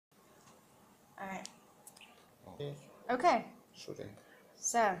Okay, Shooting.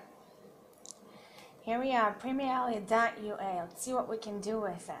 so here we are, premierly.ua. Let's see what we can do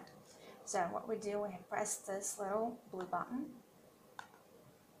with it. So what we do, we press this little blue button.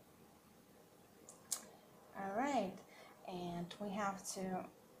 All right, and we have to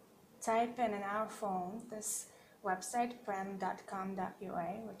type in our phone this website,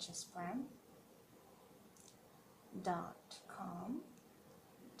 prem.com.ua, which is prem.com.ua.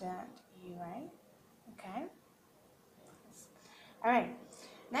 Okay. All right.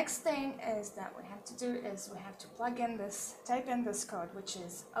 Next thing is that we have to do is we have to plug in this, type in this code, which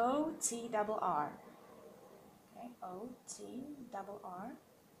is OTRR. Okay, OTRR.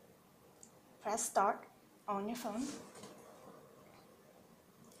 Press start on your phone.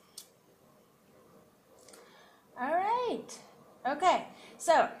 All right. Okay,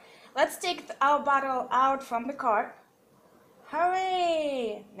 so let's take our bottle out from the cart.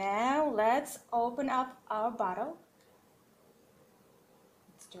 Hurry! Now let's open up our bottle.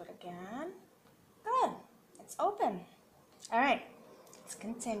 Let's do it again. Good. It's open. All right. Let's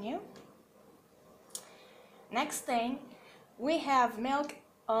continue. Next thing, we have milk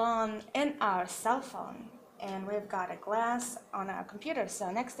in our cell phone, and we've got a glass on our computer. So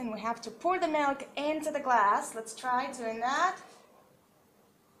next thing, we have to pour the milk into the glass. Let's try doing that.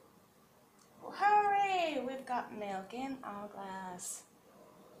 Hurry! We've got milk in our glass.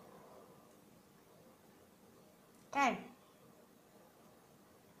 Okay.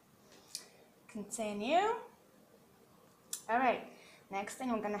 Continue. All right. Next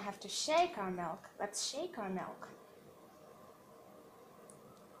thing, we're going to have to shake our milk. Let's shake our milk.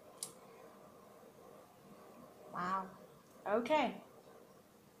 Wow. Okay.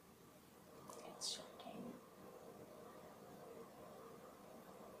 It's shaking.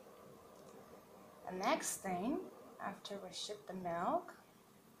 The next thing, after we shake the milk,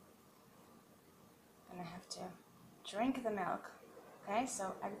 I'm going to have to drink the milk. Okay,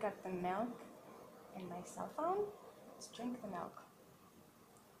 so I've got the milk in my cell phone. Let's drink the milk.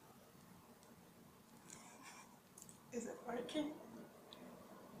 Is it working?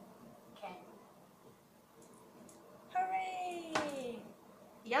 Okay. Hooray!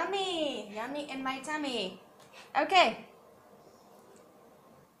 Yummy! Yummy in my tummy. Okay.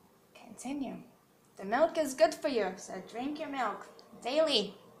 Continue. The milk is good for you, so drink your milk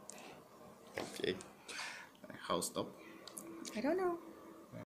daily. Okay. How stop? I don't know.